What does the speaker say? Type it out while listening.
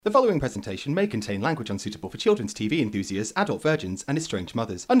The following presentation may contain language unsuitable for children's TV enthusiasts, adult virgins, and estranged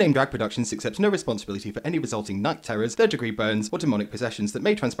mothers. Unnamed Drag Productions accepts no responsibility for any resulting night terrors, third-degree burns, or demonic possessions that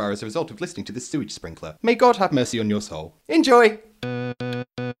may transpire as a result of listening to this sewage sprinkler. May God have mercy on your soul. Enjoy!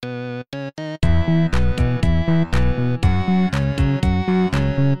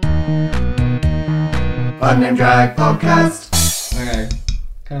 Unnamed Drag Podcast. Okay,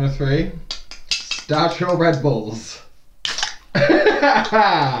 count of three. Start your Red Bulls.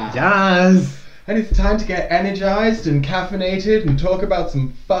 Yes! And it's time to get energized and caffeinated and talk about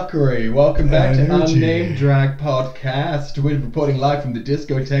some fuckery. Welcome back to Unnamed Drag Podcast. We're reporting live from the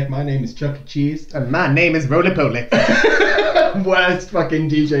discotheque. My name is Chuck E. Cheese. And my name is Roly Poly. Worst fucking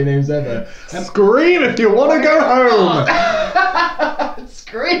DJ names ever. Scream if you want to go home!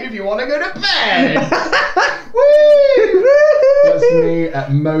 Scream if you want to go to bed! Woo! That's me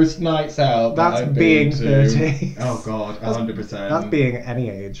at most nights out. That's being 30. Oh god, 100%. That's being any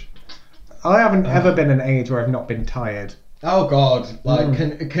age. I haven't ever been an age where I've not been tired. Oh god, like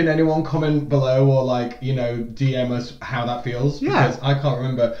can anyone comment below or like, you know, DM us how that feels? Yeah. Because I can't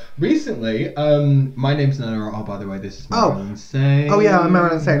remember. Recently, my name's Nana. Oh, by the way, this is Marilyn Sane. Oh yeah, I'm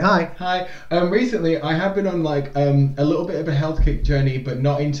Marilyn Sane. Hi. Hi. Recently, I have been on like a little bit of a health kick journey, but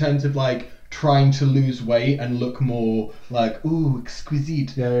not in terms of like trying to lose weight and look more like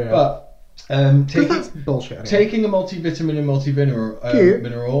exquisite. Yeah. But That's bullshit. Anyway. taking a multivitamin and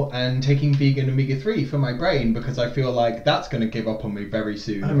mineral and taking vegan omega-3 for my brain because I feel like that's going to give up on me very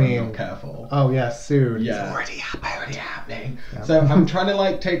soon if I'm not careful. Oh yeah, soon. Yeah. It's already happening. Yeah. So I'm trying to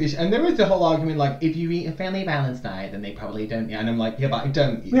like take this, and there is the whole argument like if you eat a fairly balanced diet, then they probably don't. Yeah, and I'm like, yeah, but I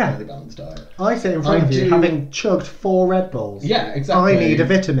don't eat a fairly balanced diet. I sit in front of you having chugged 4 Red Bulls. Yeah, exactly. I need a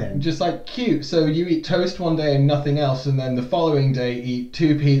vitamin. Just like cute. So you eat toast one day and nothing else, and then the following day eat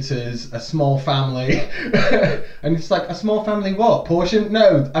 2 pizzas, a small family, and it's like a small family what? Portion?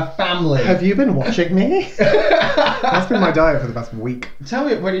 No, a family. Have you been watching me? That's been my diet for the past week. Tell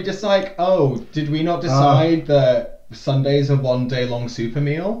me, when you're just like, oh, did we not decide that Sunday's a 1 day long super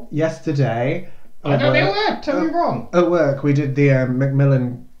meal? Yesterday, I don't know where. Tell me wrong. At work, we did the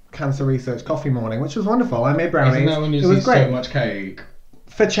Macmillan Cancer Research Coffee Morning, which was wonderful. I made brownies. Isn't that when you it was see great. so much cake?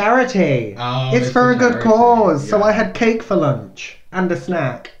 For charity. Oh, it's for a good charity. cause. So Yeah. I had cake for lunch and a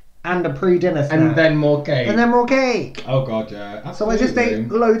snack and a pre-dinner snack. And then more cake. And then more cake. Oh god, yeah. So I Absolutely. just ate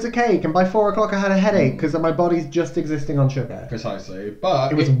loads of cake, and by 4 o'clock I had a headache because my body's just existing on sugar. Precisely.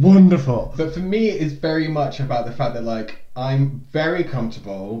 But It was wonderful. But for me, it's very much about the fact that, like, I'm very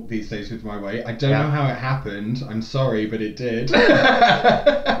comfortable these days with my weight. I don't know how it happened. I'm sorry, but it did.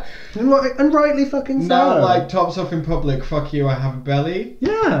 And rightly fucking so. Now, like, tops off in public, fuck you, I have a belly.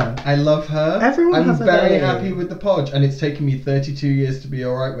 Yeah. I love her. Everyone has a I'm very belly. happy with the podge, and it's taken me 32 years to be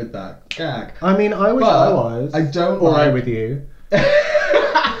alright with that gag. I mean, I wish But I was. I don't alright like- with you.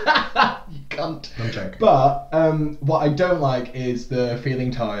 You cunt. I'm joking. But what I don't like is the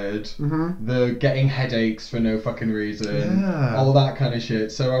feeling tired, the getting headaches for no fucking reason, all that kind of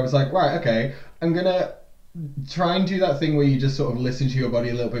shit. So I was like, right, okay, I'm gonna try and do that thing where you just sort of listen to your body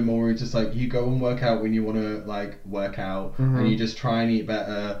a little bit more. It's just like you go and work out when you want to like work out, and you just try and eat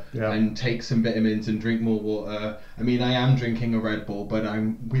better and take some vitamins and drink more water. I mean, I am drinking a Red Bull, but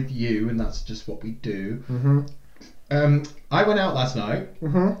I'm with you, and that's just what we do. I went out last night.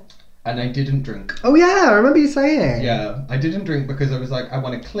 And I didn't drink. Oh yeah, I remember you saying. Yeah, I didn't drink because I was like, I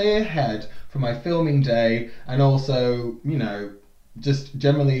want a clear head for my filming day, and also, you know, just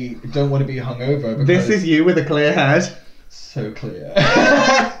generally don't want to be hungover. Because This is you with a clear head. so clear.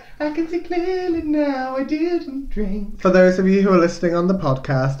 I can see clearly now. I didn't drink. For those of you who are listening on the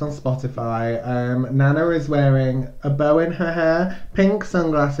podcast on Spotify, Nana is wearing a bow in her hair, pink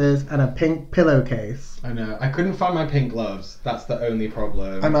sunglasses, and a pink pillowcase. I know. I couldn't find my pink gloves. That's the only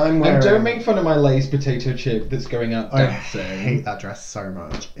problem. And I'm wearing... And don't make fun of my Lay's potato chip that's going out I dancing. hate that dress so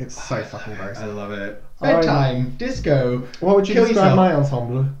much. It's so fucking gross. I love it. Bedtime, disco. What would you Kill describe yourself. my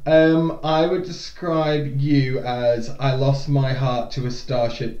ensemble? I would describe you as I lost my heart to a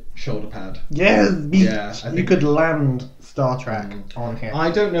Starship shoulder pad. Yes, Yeah, I you think- could land Star Trek on here. I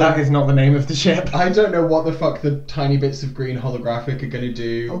don't know. That is not the name of the ship. I don't know what the fuck the tiny bits of green holographic are going to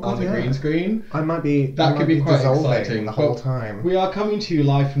do God, on the yeah. green screen. I might be. That could be quite dissolving exciting. the whole but time. We are coming to you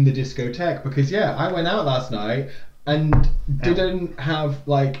live from the discotheque because I went out last night and didn't have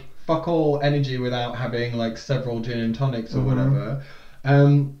like fuck all energy without having like several gin and tonics or whatever.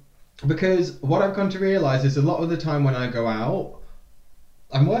 Because what I've come to realise is a lot of the time when I go out,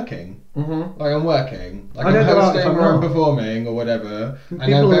 I'm working. Mm-hmm. Like, I'm working. Like, I I'm don't go out if hosting I'm or I'm not. performing or whatever. And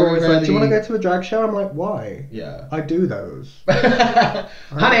People I'm are very always like, rarely... do you want to go to a drag show? I'm like, why? Yeah. I do those.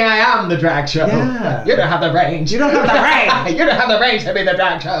 Honey, I am the drag show. Yeah. You don't have the range. You don't have the range. You don't have the range to be the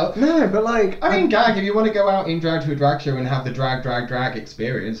drag show. No, but like... I mean, gag, if you want to go out in drag to a drag show and have the drag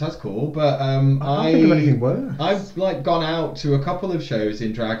experience, that's cool. But I can't think of anything worse. I've like gone out to a couple of shows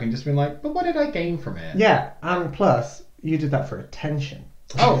in drag and just been like, but what did I gain from it? Yeah, and plus, you did that for attention.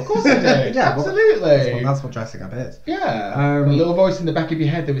 Oh, of course I did. Yeah, absolutely. That's what dressing up is. Yeah. A little voice in the back of your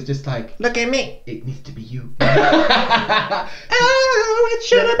head that was just like, Look at me. it needs to be you. Oh, it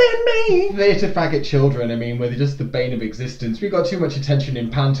should have been me. Theatre faggot children, I mean, we're just the bane of existence. We got too much attention in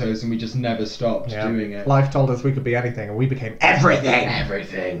pantos and we just never stopped doing it. Life told us we could be anything, and we became everything.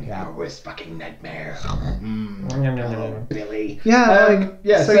 Everything. Yeah. Our worst fucking nightmare. Oh, Billy.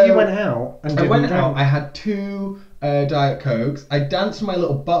 Yeah, so you went out and I went didn't out. drink. I had 2 Diet Cokes. I danced my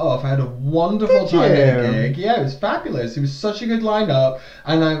little butt off. I had a wonderful time at the you? gig. Yeah, it was fabulous. It was such a good lineup,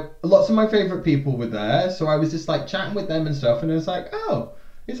 and lots of my favourite people were there. So I was just like chatting with them and stuff, and I was like, oh,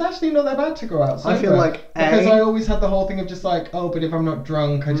 it's actually not that bad to go out sober. I feel like because I always had the whole thing of just like, oh, but if I'm not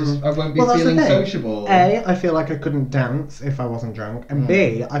drunk, I won't be Well, that's the feeling thing. sociable. I feel like I couldn't dance if I wasn't drunk, and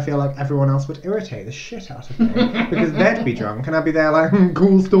B, I feel like everyone else would irritate the shit out of me because they'd be drunk and I'd be there like,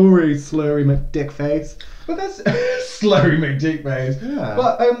 cool story, slurry McDick face. But that's slurry McDick face. Yeah.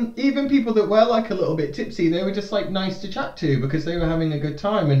 But even people that were like a little bit tipsy, they were just like nice to chat to because they were having a good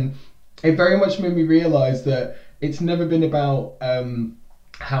time, and it very much made me realise that it's never been about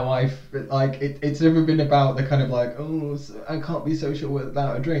how it's never been about the kind of like, oh, I can't be social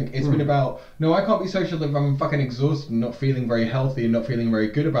without a drink. It's been about, no, I can't be social if I'm fucking exhausted and not feeling very healthy and not feeling very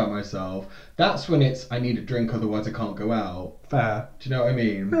good about myself. That's when it's, I need a drink, otherwise I can't go out. Fair. Do you know what I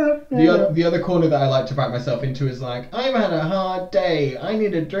mean? Yeah. The other corner that I like to back myself into is like, I've had a hard day, I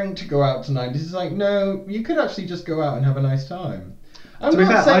need a drink to go out tonight. This is like, no, you could actually just go out and have a nice time. I'm To be not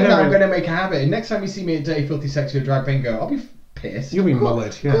fair, I saying don't that I'm really- going to make a habit. Next time you see me at Dirty Filthy Sexy or Drag Bingo, I'll be pissed. You'll be Of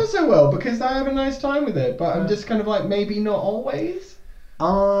course- mullered, yeah. Of course I will, because I have a nice time with it. But I'm just kind of like, maybe not always.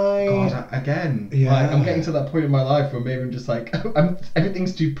 God, again, Yeah. like, I'm getting to that point in my life where maybe I'm just like,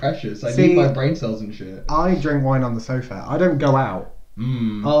 everything's too precious. I See, need my brain cells and shit. I drink wine on the sofa. I don't go out.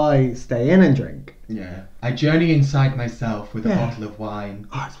 Mm. I stay in and drink. Yeah. I journey inside myself with a Yeah. bottle of wine.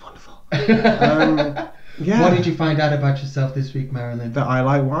 Oh, it's wonderful. Yeah. What did you find out about yourself this week, Marilyn? That I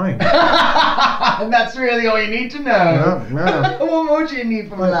like wine. And that's really all you need to know. No. What more do you need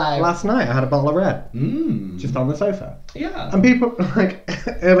from life? Last night I had a bottle of red. Mm. Just on the sofa. Yeah. And people, like,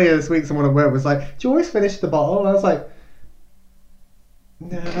 earlier this week someone at work was like, do you always finish the bottle? And I was like,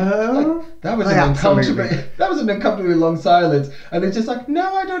 no. That was I absolutely- an uncomfortably long silence, and it's just like,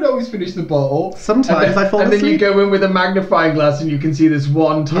 no, I don't always finish the bottle. Sometimes and then, I fall and then you asleep. go in with a magnifying glass, and you can see this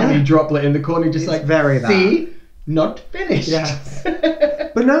one tiny Yeah. droplet in the corner, just It's like, very that. see, not finished. Yes.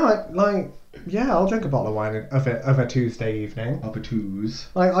 But no, I'll drink a bottle of wine of a Tuesday evening. Appetous.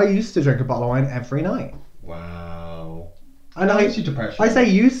 Like, I used to drink a bottle of wine every night. Wow. And That I makes you depression. I say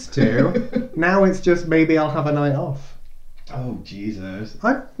used to. Now it's just maybe I'll have a night off. Oh, Jesus.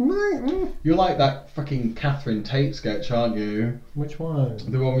 Which You're like that fucking Catherine Tate sketch, aren't you? one?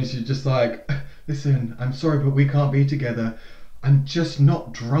 The one where she's just like, listen, I'm sorry, but we can't be together. I'm just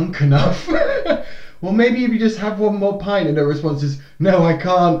not drunk enough. Well, maybe if you just have one more pint, and her response is, no, I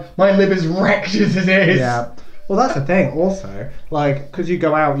can't. My liver's wrecked as it is. Yeah. Well, that's the thing also. Like, because you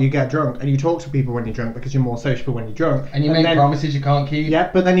go out, you get drunk, and you talk to people when you're drunk because you're more sociable when you're drunk. And you make promises you can't keep.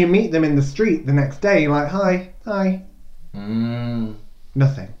 Yeah, but then you meet them in the street the next day, you're like, hi.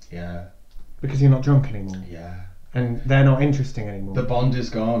 Nothing. Yeah. Because you're not drunk anymore. Yeah. And they're not interesting anymore. The bond is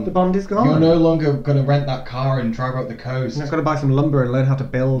gone. The bond is gone. You're no longer going to rent that car and drive out the coast. You're not going to buy some lumber and learn how to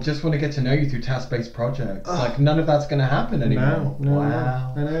build. Just want to get to know you through task-based projects. Like, none of that's going to happen anymore. No,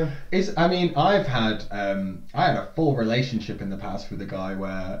 Wow. I know. I've had I had a full relationship in the past with a guy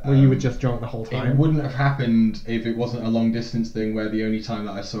where You were just drunk the whole it time. wouldn't have happened if it wasn't a long distance thing where the only time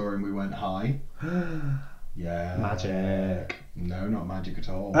that I saw him we went high. Yeah. Magic. No, not magic at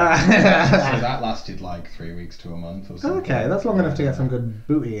all. So that lasted like 3 weeks to a month or something. Okay, that's long enough to get some good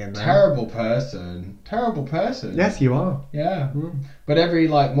booty in there. Terrible person. Yes, you are. Yeah. But every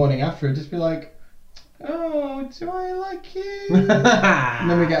like morning after, I'd just be like, oh, do I like you? And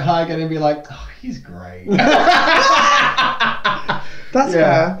then we get high again and be like, oh, he's great. That's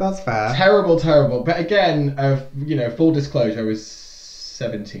Yeah. fair. That's fair. Terrible. But again, full disclosure, I was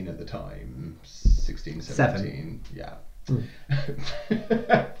 17 at the time. 16, 17. Yeah.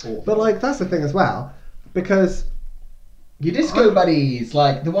 Awful. But like that's the thing as well, because Your disco buddies,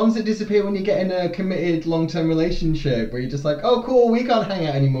 like the ones that disappear when you get in a committed long-term relationship, where you're just like, oh cool, we can't hang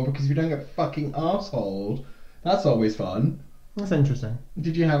out anymore because we don't get fucking arseholed. That's always fun. That's interesting.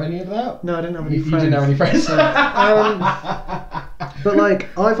 Did you have any of that? No, I didn't have any You friends. didn't have any friends? But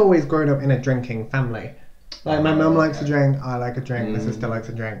like, I've always grown up in a drinking family. Like, my mum likes to drink, I like a drink, my sister likes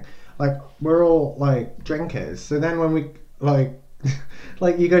to drink. Like, we're all like drinkers. So then when we like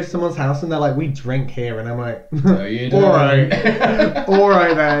you go to someone's house and they're like, we drink here, and I'm like, No, you don't.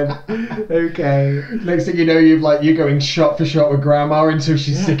 alright then, okay. Next thing you know, you're going shot for shot with grandma until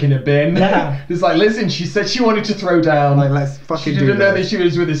she's sick in a bin. Yeah. It's like, listen, she said she wanted to throw down. Like, let's fucking She do didn't know that this. she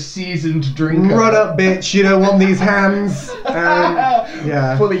was with a seasoned drinker. Run up, bitch! You don't want these hands.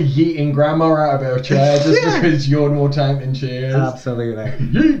 Yeah. Fully yeeting grandma out of her chair just Yeah. because you're more tank than she is. Absolutely.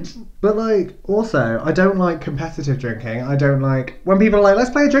 Yeet. But like, also, I don't like competitive drinking. I don't like when people are like,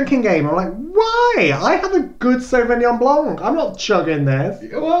 let's play a drinking game. I'm like, why? I have a good Sauvignon Blanc. I'm not chugging this.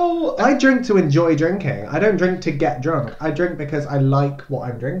 Well, I drink to enjoy drinking. I don't drink to get drunk. I drink because I like what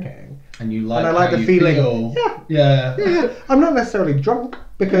I'm drinking. and you like, And I like how the you feeling. feel. Yeah. Yeah. Yeah. I'm not necessarily drunk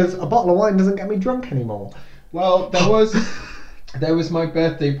because a bottle of wine doesn't get me drunk anymore. Well, there was my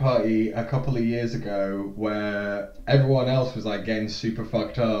birthday party a couple of years ago where everyone else was like getting super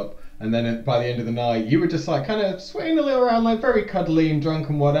fucked up, and then by the end of the night you were just like kind of swaying a little around, like very cuddly and drunk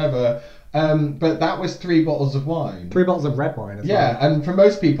and whatever. But that was 3 bottles of wine. 3 bottles of red wine as Yeah, well. and for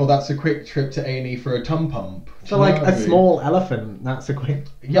most people that's a quick trip to A&E for a tum pump. Do So you know like what I a mean? small elephant, that's a quick.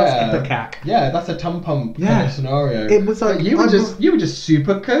 Yeah. That's ipecac. Yeah, that's a tum pump kind Yeah. of scenario. It was like- But you were just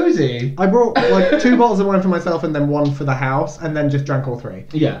super cozy. I brought like 2 bottles of wine for myself and then 1 for the house, and then just drank all 3.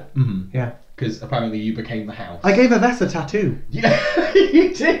 Yeah. Mm-hmm. Yeah. Because apparently you became the house. I gave Yves a tattoo Yeah,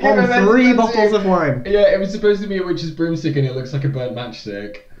 you did. on give him 3 a bottles of wine. Yeah, it was supposed to be a witch's broomstick, and it looks like a burnt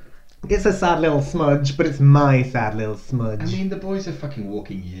matchstick. It's a sad little smudge, but it's my sad little smudge. I mean, the boy's a fucking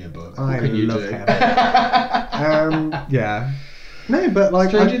walking yearbook. I What can you love do? him. Yeah. No, but like,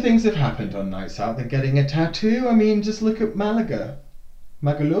 Stranger things have happened on nights out than getting a tattoo. I mean, just look at Malaga.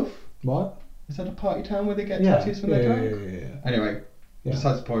 Magaluf? what? Is that a party town where they get Yeah. tattoos when Yeah, they're yeah, drunk? yeah, yeah. Anyway, Yeah.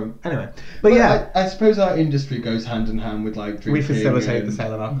 besides the point. Anyway, but yeah, I suppose our industry goes hand in hand with like drinking. we facilitate and- the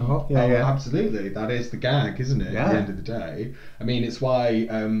sale of alcohol. Yeah, Oh, yeah. absolutely. That is the gag, isn't it? At Yeah. the end of the day. I mean, it's why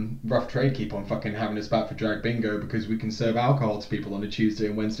Rough Trade keep on fucking having us back for Drag Bingo, because we can serve alcohol to people on a Tuesday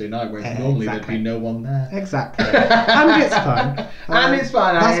and Wednesday night, whereas normally there'd Exactly. be no one there. Exactly. And it's fun. And it's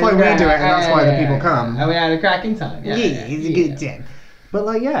fun. That's why we do it, and that's why the people come. And we had a cracking time. Yeah, it's a good time. But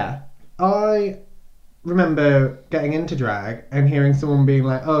like, yeah, I remember getting into drag and hearing someone being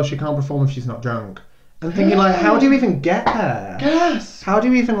like, "Oh, she can't perform if she's not drunk," and thinking like, "How do you even get there? Yes. How do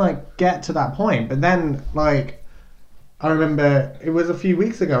you even like get to that point?" But then like, I remember it was a few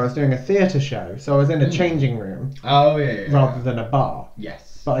weeks ago. I was doing a theatre show, so I was in a changing room Oh yeah. rather than a bar.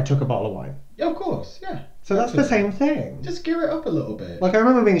 Yes. But I took a bottle of wine, Yeah, of course. Yeah. so that's the same thing. Just gear it up a little bit. Like I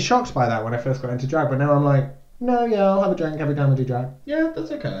remember being shocked by that when I first got into drag, but now I'm like, no, yeah, I'll have a drink every time I do drag. Yeah,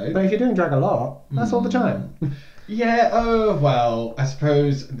 that's okay. But if you're doing drag a lot, that's all the time. Yeah, oh, well, I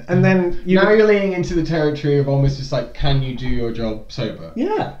suppose. And then you. Now you're leaning into the territory of almost just like, can you do your job sober?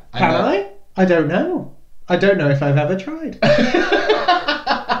 Yeah. I Can know. I? I don't know. I don't know if I've ever tried.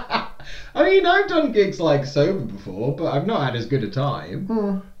 I mean, I've done gigs like sober before, but I've not had as good a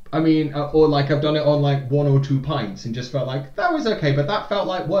time. I mean, or like I've done it on like 1 or 2 pints and just felt like that was okay, but that felt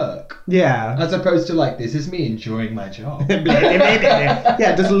like work. Yeah. As opposed to like, this is me enjoying my job.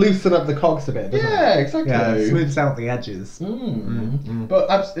 Yeah, just loosen up the cogs a bit, doesn't Yeah, it? exactly. Yeah, smooths out the edges. But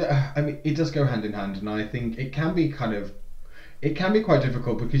I mean, it does go hand in hand, and I think it can be quite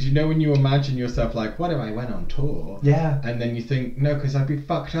difficult because you know when you imagine yourself like, what if I went on tour? Yeah. And then you think, no, because I'd be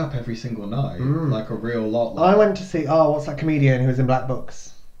fucked up every single night, like a real lot. I went to see, what's that comedian who was in Black Books?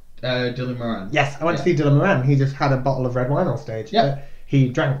 Dylan Moran. Yes, I went to see Dylan Moran. He just had a bottle of red wine on stage. Yeah. That he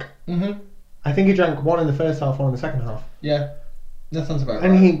drank. Mhm. I think he drank 1 in the first half, 1 in the second half. Yeah. That sounds about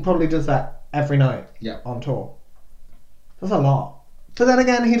And right. he probably does that every night Yeah. on tour. That's a lot. But then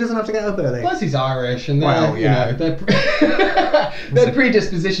again, he doesn't have to get up early. Plus he's Irish, and they're, Well, yeah. you know, they're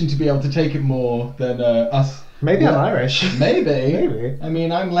predispositioned to be able to take it more than us. Maybe I'm Irish. Maybe. Maybe. I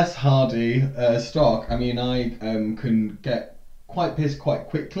mean, I'm less hardy stock. I mean, I can get quite pissed quite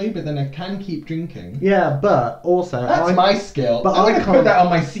quickly, but then I can keep drinking. Yeah, but also That's my skill. but I'm I gonna put can't- that on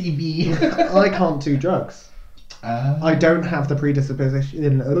my CV. I can't do drugs. I don't have the predisposition.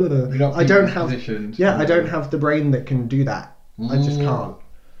 You're not I don't have. predispositioned. Yeah, I don't have the brain that can do that. I just Mm. can't.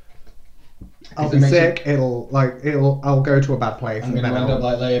 I'll be sick. I'll go to a bad place. I'm going to end up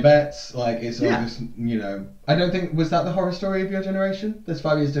like Leia Betts. Like, it's all just, you know. I don't think, was that the horror story of your generation? There's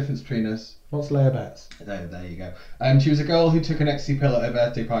 5 years difference between us. What's Leia Betts? There you go. She was a girl who took an ecstasy pill at her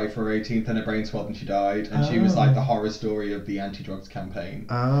birthday party for her 18th and her brain swelled and she died. And she was like the horror story of the anti-drugs campaign.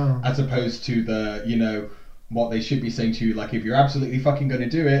 As opposed to the, you know, what they should be saying to you, like, if you're absolutely fucking going to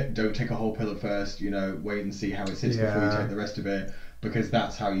do it, don't take a whole pill at first, you know, wait and see how it sits before you take the rest of it, because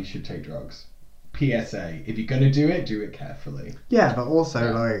that's how you should take drugs. PSA, if you're going to do it carefully. Yeah, but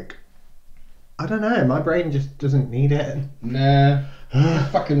also, like, I don't know, my brain just doesn't need it. Nah. You're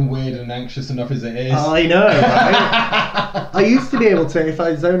fucking weird and anxious enough as it is. I know, right? I used to be able to, if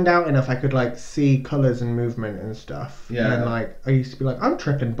I zoned out enough, I could, like, see colours and movement and stuff. Yeah. And, like, I used to be like, I'm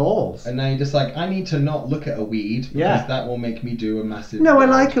tripping balls. And now you're just like, I need to not look at a weed, because that will make me do a massive... No, I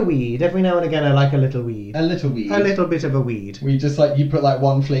like a weed. Every now and again, I like a little weed. A little weed. A little bit of a weed. We just, like, you put, like,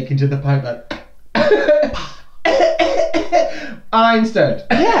 one flake into the pipe, like... Einstein.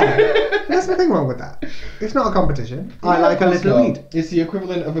 Yeah, there's nothing wrong with that. It's not a competition. I like a little weed. It's the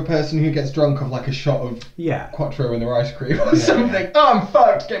equivalent of a person who gets drunk of like a shot of Quattro in their ice cream or something. Oh, I'm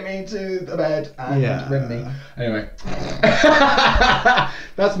fucked. Get me to the bed and rim me. Anyway,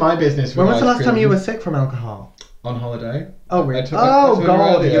 that's my business. When was the last time you were sick from alcohol? On holiday. Oh, really?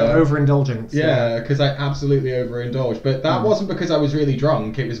 God, your overindulgence. Yeah, because I absolutely overindulged. But that wasn't because I was really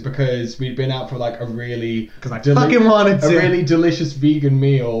drunk. It was because we'd been out for like a really... Because I fucking wanted to. A really delicious vegan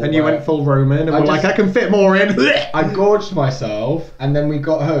meal. And you went full Roman and were like, I can fit more in. I gorged myself and then we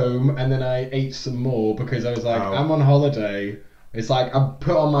got home and then I ate some more because I was like, I'm on holiday. It's like, I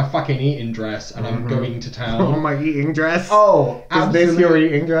put on my fucking eating dress and I'm going to town. On my eating dress? Oh, Is this your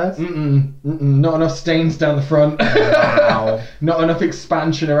eating dress? Not enough stains down the front. Wow. Not enough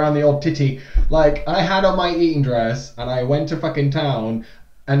expansion around the old titty. Like, I had on my eating dress and I went to fucking town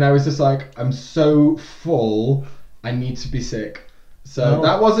and I was just like, I'm so full, I need to be sick. So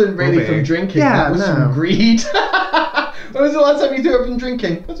that wasn't really from drinking, that was from greed. When was the last time you threw up from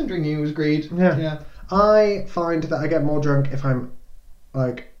drinking? It wasn't drinking, it was greed. Yeah. I find that I get more drunk if I'm,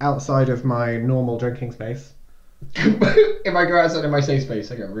 like, outside of my normal drinking space. If I go outside of my safe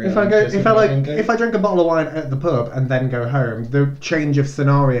space, I get really if I drink a bottle of wine at the pub and then go home, the change of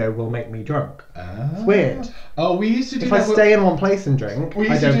scenario will make me drunk. It's weird. Oh, we used to do that. If I stay in one place and drink, we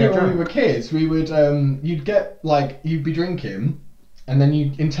used to do it when we were kids. We would, you'd be drinking, and then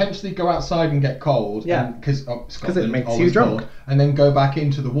you intentionally go outside and get cold. Yeah. Because it makes you drunk. Cold, and then go back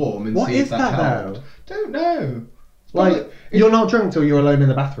into the warm and see if that helped. Though? Don't know. Like, you're not drunk till you're alone in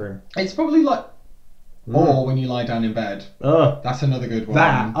the bathroom. It's probably like... Or when you lie down in bed. That's another good one.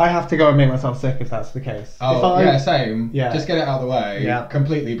 I have to go and make myself sick if that's the case. Oh, same. Yeah. Just get it out of the way.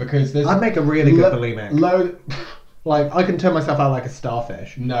 Completely, because there's... I'd make a really good bulimic. Like, I can turn myself out like a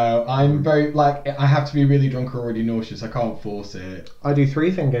starfish. No, I'm very, like, I have to be really drunk or already nauseous. I can't force it. I do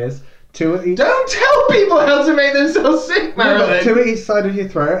 3 fingers. 2 at each... Don't tell people how to make themselves sick, Marilyn! 2 at each side of your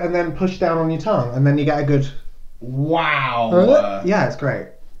throat and then push down on your tongue and then you get a good... Wow! Yeah, it's great.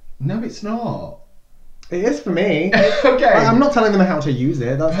 No, it's not. It is for me. Okay. I'm not telling them how to use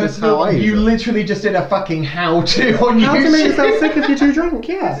it. That's just how I use it. You literally just did a fucking how-to on YouTube. How to make yourself sick if you're too drunk,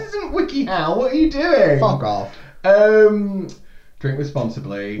 yeah. This isn't WikiHow. What are you doing? Fuck off. Drink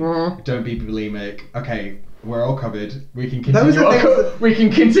responsibly. Don't be bulimic. Okay, we're all covered. We can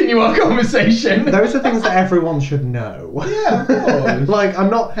continue our conversation. Those are things that everyone should know. Yeah, of course. Like, I'm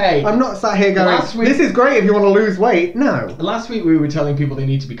not sat here going, this is great if you want to lose weight. No. Last week we were telling people they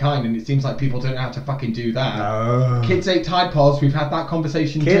need to be kind, and it seems like people don't know how to fucking do that. No. Kids ate Tide Pods. We've had that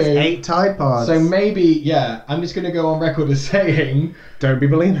conversation too. Kids ate Tide Pods. So maybe, I'm just going to go on record as saying... Don't be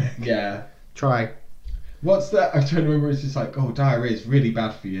bulimic. Yeah. Try. What's that? I'm trying to remember. It's just like, diarrhea is really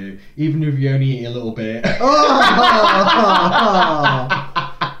bad for you, even if you only eat a little bit.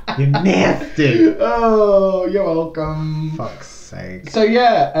 You're nasty. Oh, you're welcome. Fuck's sake.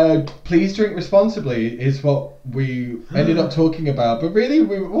 So please drink responsibly is what we ended up talking about. But really,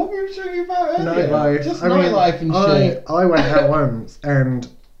 what were we talking about earlier? Nightlife. Just nightlife and shit. I went out once and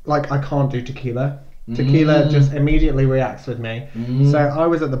like I can't do tequila. Tequila just immediately reacts with me. So I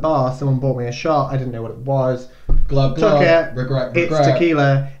was at the bar, someone bought me a shot, I didn't know what it was. Glug, took it, regret. It's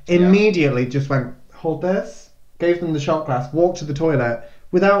tequila. Immediately just went, hold this, gave them the shot glass, walked to the toilet,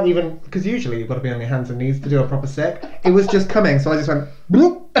 without even, because usually you've got to be on your hands and knees to do a proper sip. It was just coming, so I just went,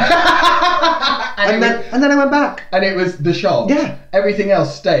 bloop. and then I went back. And it was the shot? Yeah. Everything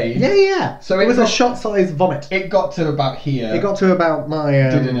else stayed? Yeah. So it was a shot-sized vomit. It got to about here. It got to about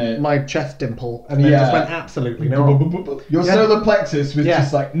my my chest dimple, and then just went absolutely no. Your solar plexus was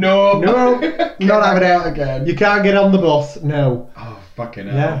just like, no, not having it again. You can't get on the bus, no. Oh, fucking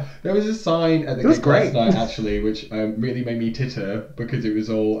hell. Yeah. There was a sign at the It was gig last great. night, actually, which really made me titter because it was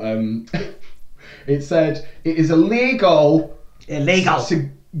all... it said, it is illegal to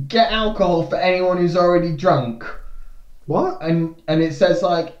get alcohol for anyone who's already drunk. What? And it says,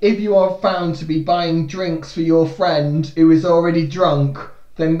 like, if you are found to be buying drinks for your friend who is already drunk,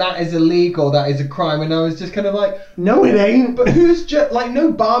 then that is illegal, that is a crime. And I was just kind of like... No, it ain't. But who's just... Like,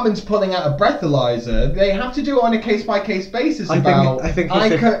 no barman's pulling out a breathalyzer. They have to do it on a case-by-case basis I think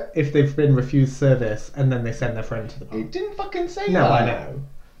I if they've been refused service and then they send their friend to the pub. It didn't fucking say No, that. I know.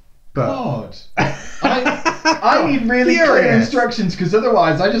 But God. I need really clear Furious. instructions because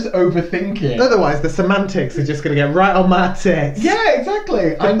otherwise I just overthink it. otherwise, the semantics are just going to get right on my tits. Yeah,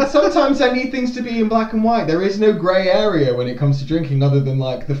 exactly. And sometimes I need things to be in black and white. There is no grey area when it comes to drinking other than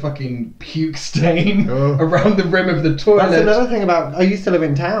like the fucking puke stain around the rim of the toilet. That's another thing about... I used to live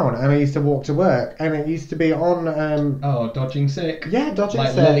in town and I used to walk to work and it used to be on... dodging sick. Yeah, dodging like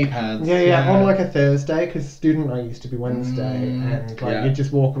sick. lily pads. Yeah, on like a Thursday because student night used to be Wednesday and like you'd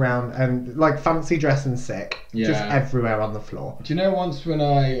just walk around and like fancy dress and sick, just everywhere on the floor. Do you know once when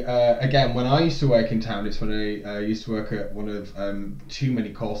when I used to work in town, it's when I used to work at one of too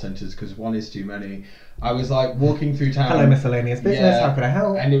many call centres because one is too many. I was like walking through town. Hello, miscellaneous business. How could I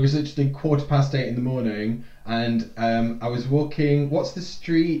help? And it was literally 8:15 in the morning, and I was walking. What's the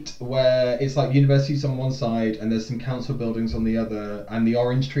street where it's like universities on one side and there's some council buildings on the other, and the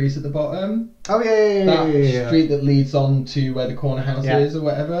orange trees at the bottom? Oh yeah. That street that leads on to where the corner house is or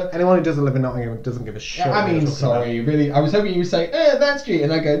whatever. Anyone who doesn't live in Nottingham doesn't give a shit. I mean, sorry, really. I was hoping you would say, that street,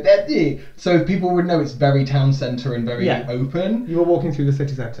 and I go, that street. So people would know it's very town centre and very open. You were walking through the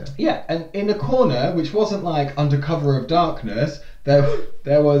city centre. Yeah, and in a corner, which wasn't like under cover of darkness,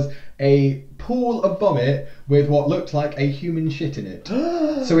 there was a pool of vomit with what looked like a human shit in it.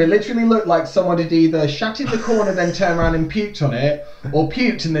 So it literally looked like someone had either shat in the corner, then turned around and puked on it, or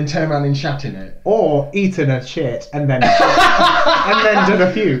puked and then turned around and shat in it. Or eaten a shit and then and then done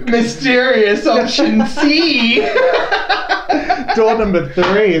a puke. Mysterious option C. Door number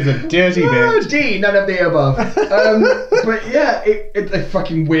 3 is a dirty bitch. D, none of the above. But yeah, it's a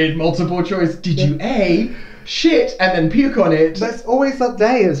fucking weird multiple choice. Did you A, shit, and then puke on it? There's always that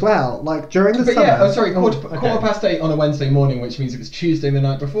day as well, like during the summer. Yeah, quarter past 8 on a Wednesday morning, which means it was Tuesday the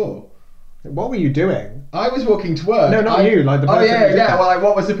night before. What were you doing? I was walking to work. No, not you, like the person who did that. Well, like,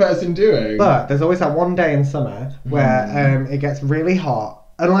 what was the person doing? But there's always that one day in summer where it gets really hot.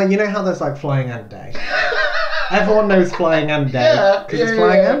 And like, you know how there's like Flying Ant Day? Everyone knows Flying Ant Day because it's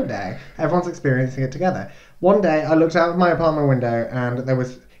Flying Ant Day. Everyone's experiencing it together. One day I looked out of my apartment window and it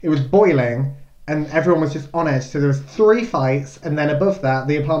was boiling and everyone was just on edge. So there was 3 fights, and then above that,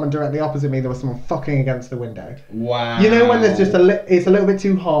 the apartment directly opposite me, there was someone fucking against the window. Wow. You know when there's just it's a little bit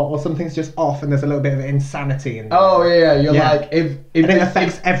too hot or something's just off and there's a little bit of insanity in there. Oh yeah, you're like if and it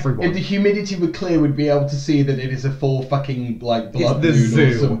affects everyone. If the humidity were clear, we'd be able to see that it is a full fucking like blood moon zoo.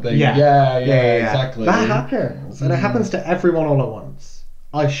 or something. Yeah, exactly. That happens, and it happens to everyone all at once.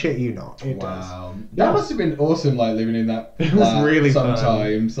 I shit you not. It does. That must have been awesome, like living in that. It was really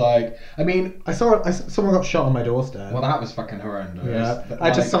sometimes. fun. Like, I mean, I saw someone got shot on my doorstep. Well, that was fucking horrendous. Yeah, But, I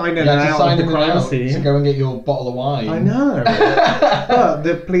had to like, sign in and out of the crime scene to go and get your bottle of wine. I know, but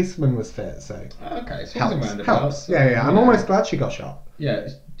the policeman was fit, so okay, so helps. Yeah. I'm almost glad she got shot. Yeah,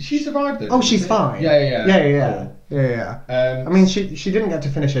 she survived though. Oh, she's fine. Yeah. I mean, she didn't get to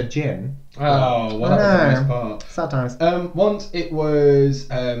finish her gin. Oh, well, that was the nice part. Sad times. Once it was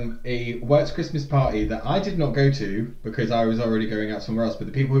a works Christmas party that I did not go to because I was already going out somewhere else, but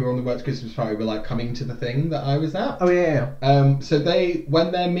the people who were on the works Christmas party were like coming to the thing that I was at. Oh yeah. So they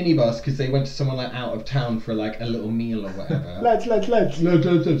went their minibus because they went to someone like out of town for like a little meal or whatever. Let's. They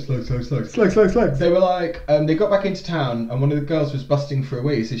were like, they got back into town and one of the girls was busting for a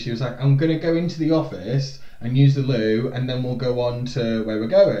wee, so she was like, I'm gonna go into the office and use the loo, and then we'll go on to where we're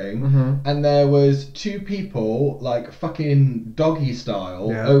going. Mm-hmm. And there was 2 people, like fucking doggy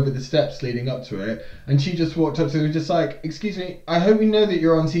style, over the steps leading up to it. And she just walked up to them, just like, "Excuse me, I hope you know that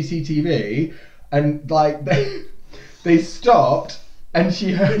you're on CCTV." And like they stopped, and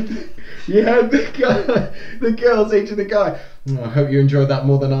you heard the girl say to the guy, "I hope you enjoyed that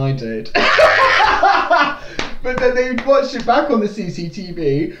more than I did." But then they watched it back on the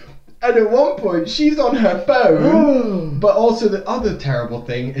CCTV. And at one point, she's on her phone, but also the other terrible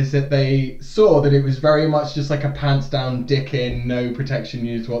thing is that they saw that it was very much just like a pants down, dick in, no protection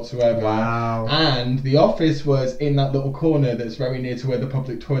used whatsoever. Wow. And the office was in that little corner that's very near to where the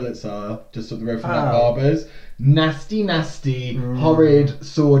public toilets are, just up the road from that barber's. Nasty, horrid,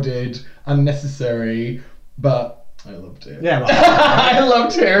 sordid, unnecessary, but I loved it. Yeah, I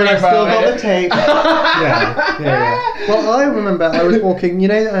loved hearing I've about still got it. the tape. yeah. Well, I remember I was walking. You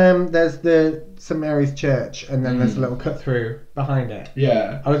know, there's the St Mary's Church, and then there's a little cut through behind it.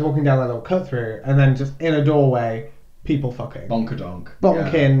 Yeah. I was walking down that little cut through, and then just in a doorway, people fucking Bonkadonk.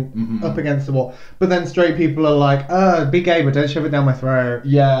 bonking up against the wall. But then straight people are like, be gay, but don't shove it down my throat.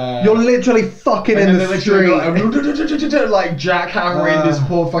 Yeah. You're literally fucking and in then the they street. literally like jackhammering this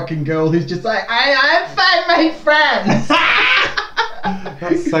poor fucking girl who's just like, I'm fine, my friends.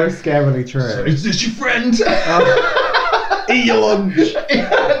 That's so scarily true. So is this your friend? Eat your lunch.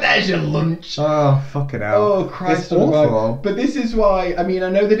 There's your lunch. Oh, fuck it out. Oh, Christ. It's awful. But this is why, I mean, I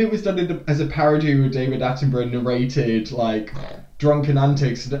know that it was done as a parody with David Attenborough narrated, like, drunken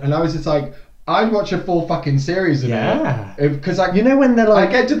antics, and I was just like, I'd watch a full fucking series of it. Because you know when they're like...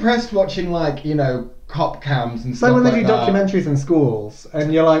 I get depressed watching, like, you know, cop cams and stuff So when they like do that. documentaries in schools,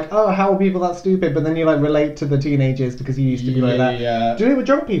 and you're like, oh, how are people that stupid? But then you like relate to the teenagers because you used to be like that. Yeah. Do you know it with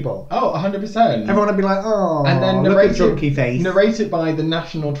drunk people? Oh, 100%. Everyone would be like, oh, and then look at drunky face. narrated by the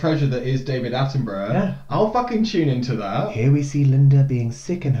national treasure that is David Attenborough. Yeah. I'll fucking tune into that. Here we see Linda being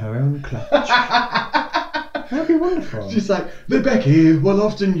sick in her own clutch. That'd be wonderful. She's like, the Becky will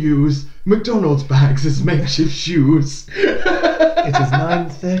often use McDonald's bags as makeshift shoes. It is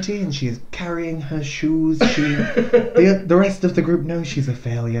 9:30 and she is carrying her shoes. The rest of the group knows she's a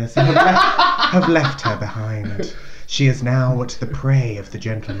failure, so have left her behind. She is now at the prey of the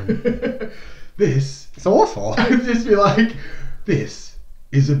gentleman. It's awful. I'd just be like, this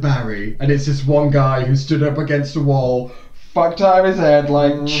is a Barry. And it's just one guy who stood up against a wall, fucked out his head,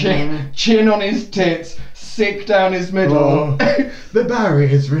 like chin on his tits, sick down his middle. Oh. The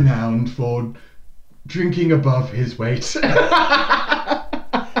Barry is renowned for drinking above his weight.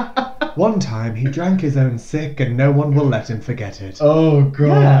 One time he drank his own sick and no one will let him forget it. Oh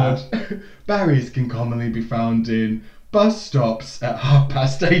God. Yeah. Barrys can commonly be found in bus stops at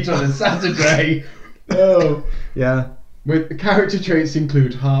 8:30 on a Saturday. Oh. Yeah. With character traits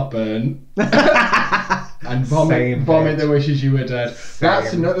include heartburn and vomit that wishes you were dead.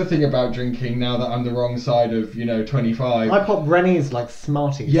 That's another thing about drinking now that I'm the wrong side of, 25. I pop Rennies like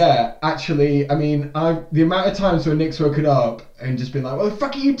Smarties. Yeah, actually, I mean, the amount of times when Nick's woken up and just been like, what the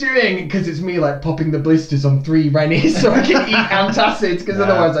fuck are you doing? Because it's me like popping the blisters on 3 Rennies so I can eat antacids because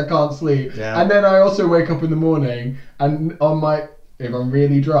otherwise I can't sleep. Yeah. And then I also wake up in the morning and if I'm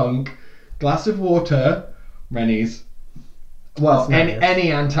really drunk, glass of water, Rennies. Well, any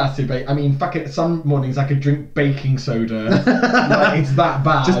antacid, I mean, fuck it. Some mornings I could drink baking soda. Like, it's that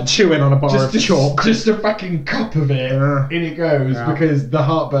bad. Just chewing on a bar of chalk. Just a fucking cup of it. In it goes because the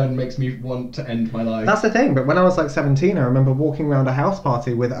heartburn makes me want to end my life. That's the thing. But when I was like 17, I remember walking around a house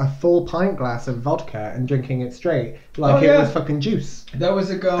party with a full pint glass of vodka and drinking it straight like it was fucking juice. There was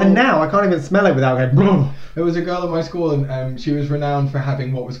a girl. And now I can't even smell it without going. Bleh. There was a girl at my school and she was renowned for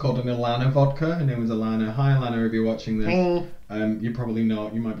having what was called an Alana vodka. Her name was Alana. Hi Alana, if you're watching this. Hey. You're probably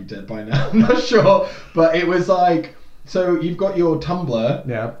not. You might be dead by now. I'm not sure. But it was like, so you've got your tumbler.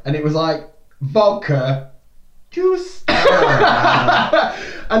 Yeah. And it was like vodka, juice. And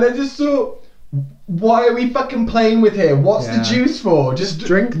I just thought, why are we fucking playing with here? What's the juice for? Just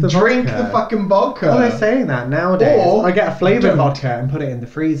drink the fucking vodka. Well, they're saying that nowadays. Or I get a flavoured vodka and put it in the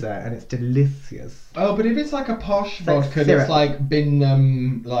freezer and it's delicious. Oh, but if it's like a posh vodka that's like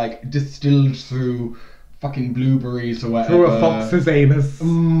been like distilled through fucking blueberries or whatever. Through a fox's anus.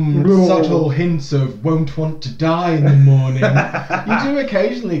 Subtle hints of won't want to die in the morning. You do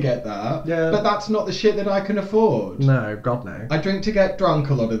occasionally get that. Yeah. But that's not the shit that I can afford. No, God no. I drink to get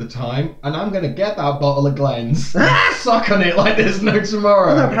drunk a lot of the time, and I'm going to get that bottle of Glen's. Suck on it like there's no tomorrow.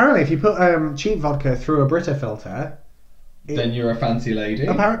 Well, no, apparently if you put cheap vodka through a Brita filter... Then you're a fancy lady.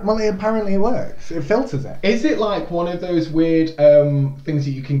 Apparently it works. It filters it. Is it like one of those weird things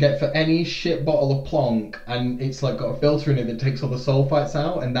that you can get for any shit bottle of Plonk, and it's like got a filter in it that takes all the sulfites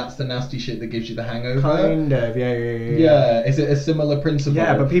out, and that's the nasty shit that gives you the hangover? Kind of, yeah. Yeah, is it a similar principle?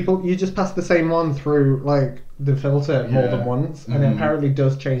 Yeah, but you just pass the same one through like the filter more than once, and it apparently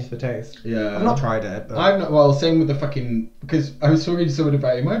does change the taste. Yeah. I've not tried it. But... I've not. Well, same with the fucking, because I was talking to someone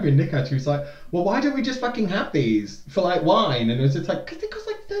about it. Might have been Nick actually. Who's like, well, why don't we just fucking have these for like wine? And it was just like, because they cost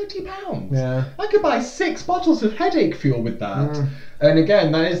like £30. Yeah. I could buy 6 bottles of headache fuel with that. And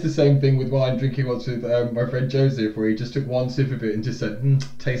again, that is the same thing with wine drinking once with my friend Joseph, where he just took one sip of it and just said,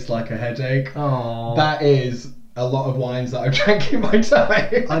 tastes like a headache. Aww. That is a lot of wines that I've drank in my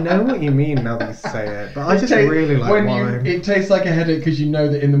time. I know what you mean now that you say it, but I just really like wine. It tastes like a headache because you know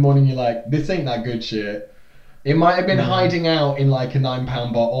that in the morning you're like, this ain't that good shit. It might have been hiding out in like a £9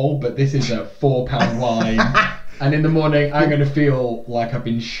 bottle, but this is a £4 wine. And in the morning, I'm going to feel like I've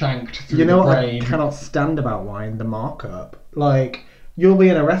been shanked through You know the what brain. I cannot stand about wine? The markup. Like, you'll be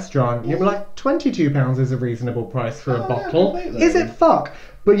in a restaurant, you'll be like, £22 is a reasonable price for a bottle. completely. Is it? Fuck.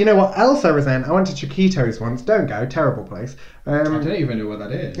 But you know what else I resent? I went to Chiquitos once. Don't go. Terrible place. I don't even know what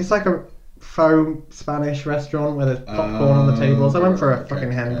that is. It's like a faux Spanish restaurant where there's popcorn on the tables. I went for a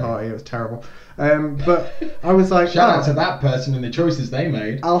fucking hen party. It was terrible. But I was like, Shout out to that person and the choices they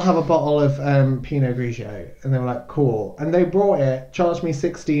made. I'll have a bottle of Pinot Grigio. And they were like, cool. And they brought it, charged me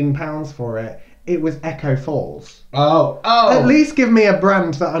 £16 for it. It was Echo Falls. Oh. At least give me a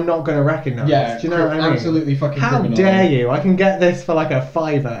brand that I'm not going to recognise. Yeah, do you know what I mean? absolutely fucking How criminal. dare you? I can get this for like a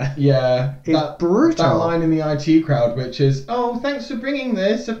 £5. Yeah. It's brutal. That line in the IT crowd, which is, oh, thanks for bringing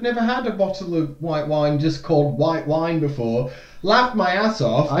this. I've never had a bottle of white wine just called white wine before. Laughed my ass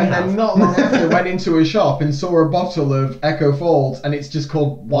off, I and have. then not long after went into a shop and saw a bottle of Echo Falls, and it's just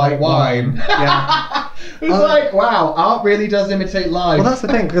called white wine. Yeah. It's like, wow, art really does imitate life. Well, that's the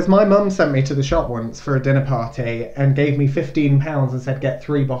thing, because my mum sent me to the shop once for a dinner party and gave me £15 and said, get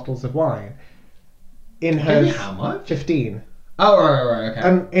 3 bottles of wine. In her... Gave you how much? 15. Oh, right, okay.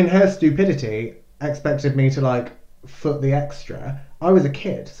 And in her stupidity, expected me to, like, foot the extra. I was a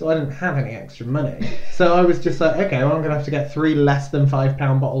kid, so I didn't have any extra money. So I was just like, okay, well, I'm going to have to get 3 less than £5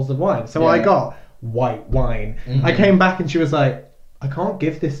 bottles of wine. So I got white wine. Mm-hmm. I came back and she was like, I can't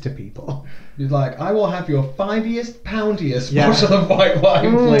give this to people. He's like, I will have your 5iest, poundiest Yeah. bottle of white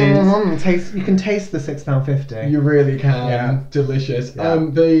wine, please. You can taste the £6.50. You really can. Yeah. Delicious. Yeah.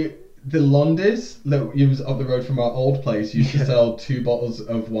 The Londis that was up the road from our old place used to sell 2 bottles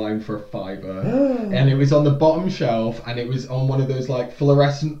of wine for £5, and it was on the bottom shelf, and it was on one of those like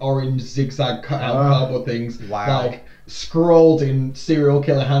fluorescent orange zigzag cut out cardboard things, Wow. like scrawled in serial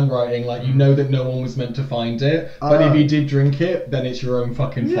killer handwriting, like you know that no one was meant to find it, but if you did drink it, then it's your own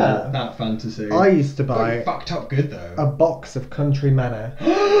fucking Yeah. fault. That fantasy. I used to But buy fucked up good though. a box of Country Manor.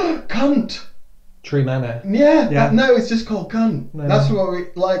 Cunt. Tree Manor. Yeah. No, it's just called cunt. No. That's what we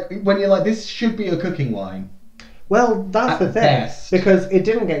like when you're like, this should be a cooking wine. Well, that's At the thing. best. Because it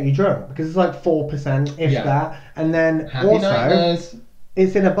didn't get you drunk. Because it's like 4%, if Yeah. that. And then Happy also, nightmares.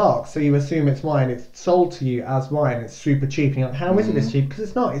 it's in a box, so you assume it's wine. It's sold to you as wine. It's super cheap. And you're like, how is it this cheap? Because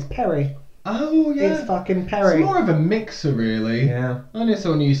it's not. It's Perry. Oh yeah. It's fucking It's Perry. more of a mixer, really. Yeah. I know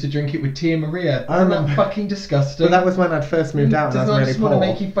someone who used to drink it with Tia Maria. I Isn't remember. that fucking disgusting? But that was when I'd first moved out and I Doesn't was that really just poor. want to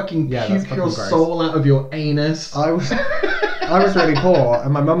make you fucking Yeah, that's puke fucking your gross. soul out of your anus? I was really poor,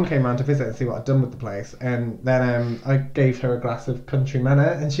 and my mum came round to visit and see what I'd done with the place. And then I gave her a glass of Country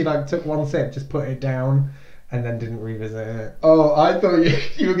Manor, and she like took one sip, just put it down, and then didn't revisit it. Oh, I thought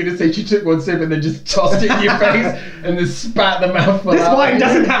you were going to say she took one sip and then just tossed it in your face and then spat the mouthful This out. wine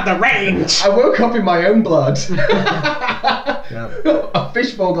doesn't have the range. I woke up in my own blood. Yeah. A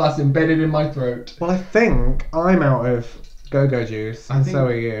fishbowl glass embedded in my throat. Well, I think I'm out of go-go juice, and think- so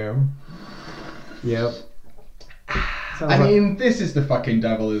are you. Yep. Sounds I like- mean, this is the fucking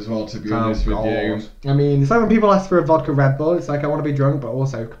devil as well, to be Oh, honest with you. God. I mean, it's like when people ask for a vodka Red Bull, it's like I want to be drunk, but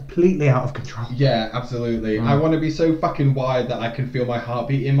also completely out of control. yeah, absolutely. I want to be so fucking wired that I can feel my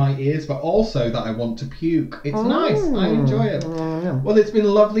heartbeat in my ears, but also that I want to puke. It's nice. I enjoy it. Yeah. Well, it's been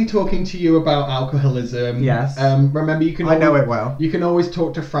lovely talking to you about alcoholism. Yes. Remember, you can. I know always- it well. You can always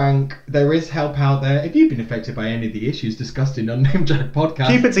talk to Frank. There is help out there. If you've been affected by any of the issues discussed in Unnamed Jack podcast,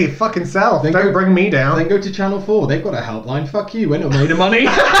 Keep it to your fucking self. Then Don't go- bring me down. then go to Channel 4. They've got a helpline. Fuck you. We're not made of money.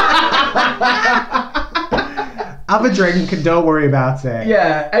 Have a drink and don't worry about it.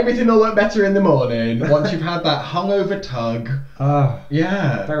 Yeah, everything will look better in the morning once you've had that hungover tug. Oh,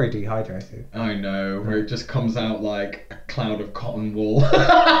 Yeah. very dehydrated. I know, where it just comes out like a cloud of cotton wool.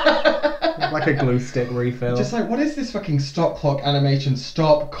 Like a glue stick refill. Just like, what is this fucking stop clock animation?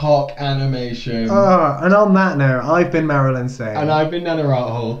 Stop cock animation. And on that note, I've been Marilyn Singh. And I've been Nana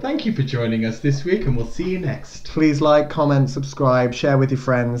Arthole. Thank you for joining us this week, and we'll see you next. Please like, comment, subscribe, share with your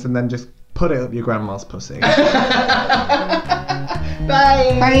friends, and then just put it up your grandma's pussy. Bye.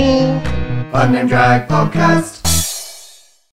 Bye. Unnamed Drag Podcast.